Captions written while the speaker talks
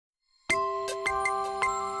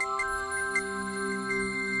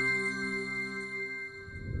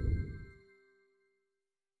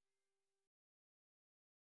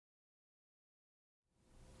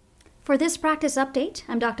For this practice update,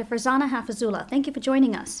 I'm Dr. Farzanna Haffizulla. Thank you for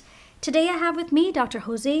joining us. Today I have with me Dr.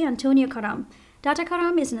 Jose Antonio Karam. Dr.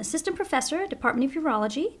 Karam is an assistant professor, Department of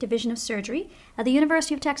Urology, Division of Surgery, at the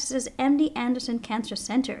University of Texas's MD Anderson Cancer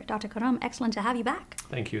Center. Dr. Karam, excellent to have you back.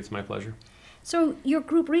 Thank you. It's my pleasure. So your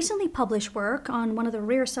group recently published work on one of the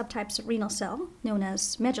rare subtypes of renal cell, known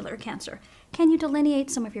as medullary cancer. Can you delineate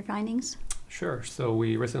some of your findings? Sure. So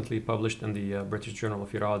we recently published in the British Journal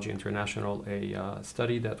of Urology International a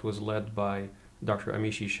study that was led by Dr.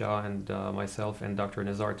 Amishi Shah and myself and Dr.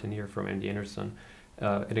 Nizar Tanir from MD Anderson.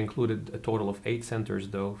 It included a total of 8 centers,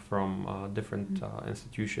 though, from different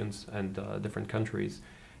institutions and different countries.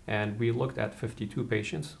 And we looked at 52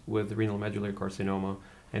 patients with renal medullary carcinoma,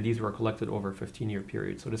 and these were collected over a 15-year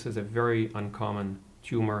period. So this is a very uncommon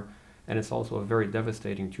tumor, and it's also a very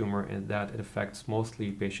devastating tumor in that it affects mostly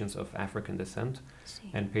patients of African descent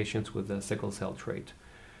and patients with the sickle cell trait.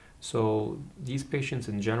 So these patients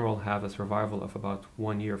in general have a survival of about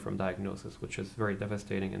 1 year from diagnosis, which is very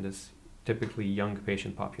devastating in this typically young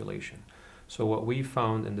patient population. So what we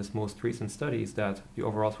found in this most recent study is that the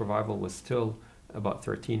overall survival was still about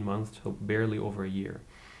 13 months, so barely over a year.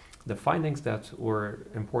 The findings that were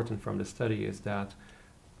important from the study is that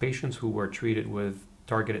patients who were treated with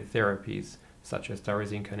targeted therapies such as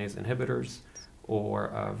tyrosine kinase inhibitors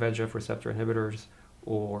or VEGF receptor inhibitors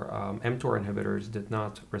or mTOR inhibitors did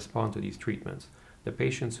not respond to these treatments. The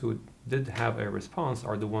patients who did have a response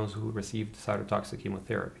are the ones who received cytotoxic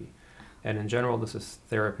chemotherapy. And in general, this is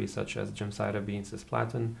therapy such as gemcitabine,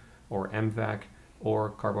 cisplatin, or MVAC,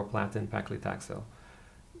 or carboplatin, paclitaxel.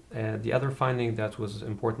 And the other finding that was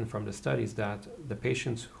important from the study is that the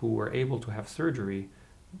patients who were able to have surgery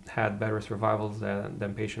had better survivals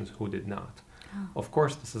than patients who did not. Oh. Of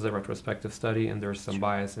course, this is a retrospective study and there's some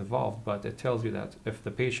bias involved, but it tells you that if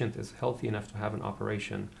the patient is healthy enough to have an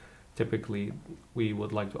operation, typically we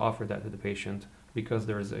would like to offer that to the patient because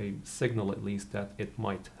there is a signal at least that it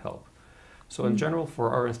might help. So in general,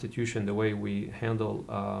 for our institution, the way we handle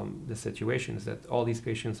the situation is that all these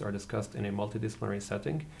patients are discussed in a multidisciplinary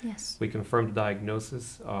setting. Yes. We confirm the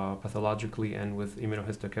diagnosis pathologically and with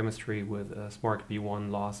immunohistochemistry with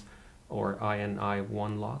SMARCB1 loss or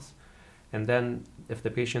INI1 loss. And then if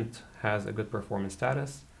the patient has a good performance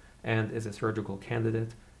status and is a surgical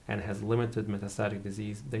candidate and has limited metastatic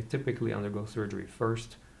disease, they typically undergo surgery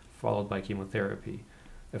first, followed by chemotherapy.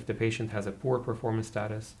 If the patient has a poor performance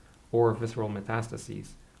status, or visceral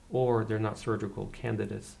metastases, or they're not surgical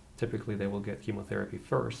candidates, typically they will get chemotherapy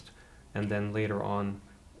first, and then later on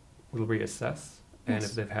we'll reassess. And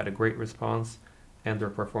if they've had a great response and their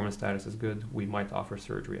performance status is good, we might offer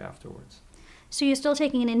surgery afterwards. So you're still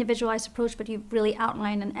taking an individualized approach, but you've really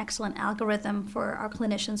outlined an excellent algorithm for our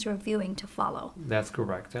clinicians who are viewing to follow. That's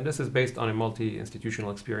correct. And this is based on a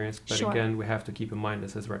multi-institutional experience. But again, we have to keep in mind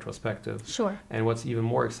this is retrospective. Sure. And what's even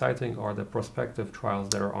more exciting are the prospective trials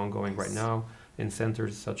that are ongoing right now in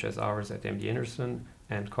centers such as ours at MD Anderson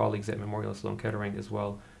and colleagues at Memorial Sloan Kettering as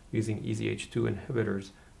well, using EZH2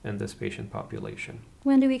 inhibitors in this patient population.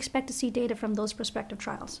 When do we expect to see data from those prospective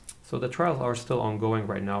trials? So the trials are still ongoing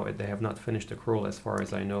right now. They have not finished accrual as far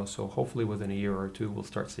as I know, so hopefully within a year or two we'll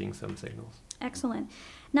start seeing some signals. Excellent.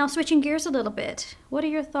 Now switching gears a little bit, what are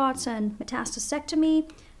your thoughts on metastasectomy?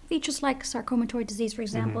 Features like sarcomatoid disease, for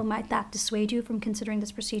example, might that dissuade you from considering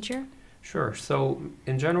this procedure? Sure. So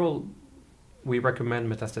in general, we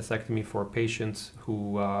recommend metastasectomy for patients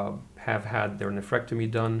who have had their nephrectomy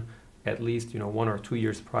done at least 1 or 2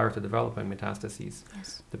 years prior to developing metastases.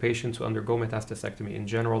 Yes. The patients who undergo metastasectomy in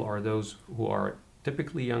general are those who are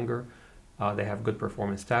typically younger, they have good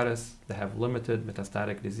performance status, they have limited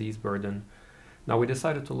metastatic disease burden. Now we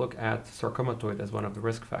decided to look at sarcomatoid as one of the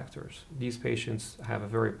risk factors. These patients have a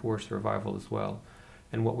very poor survival as well.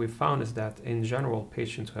 And what we found is that in general,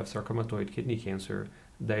 patients who have sarcomatoid kidney cancer,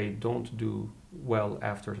 they don't do well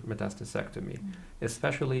after metastasectomy,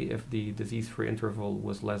 especially if the disease-free interval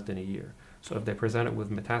was less than a year. So if they presented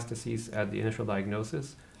with metastases at the initial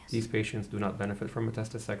diagnosis, these patients do not benefit from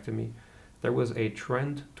metastasectomy. There was a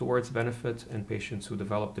trend towards benefit in patients who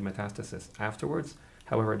developed the metastasis afterwards.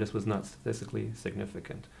 However, this was not statistically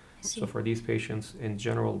significant. So for these patients, in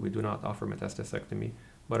general, we do not offer metastasectomy.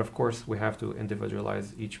 But of course, we have to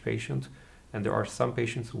individualize each patient. And there are some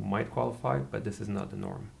patients who might qualify, but this is not the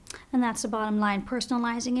norm. And that's the bottom line,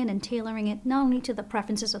 personalizing it and tailoring it not only to the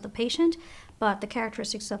preferences of the patient, but the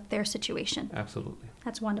characteristics of their situation. Absolutely.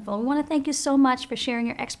 That's wonderful. We want to thank you so much for sharing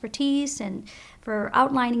your expertise and for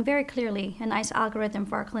outlining very clearly a nice algorithm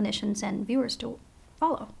for our clinicians and viewers to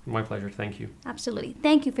follow. My pleasure. Thank you. Absolutely.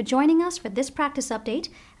 Thank you for joining us for this practice update.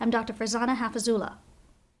 I'm Dr. Farzanna Haffizulla.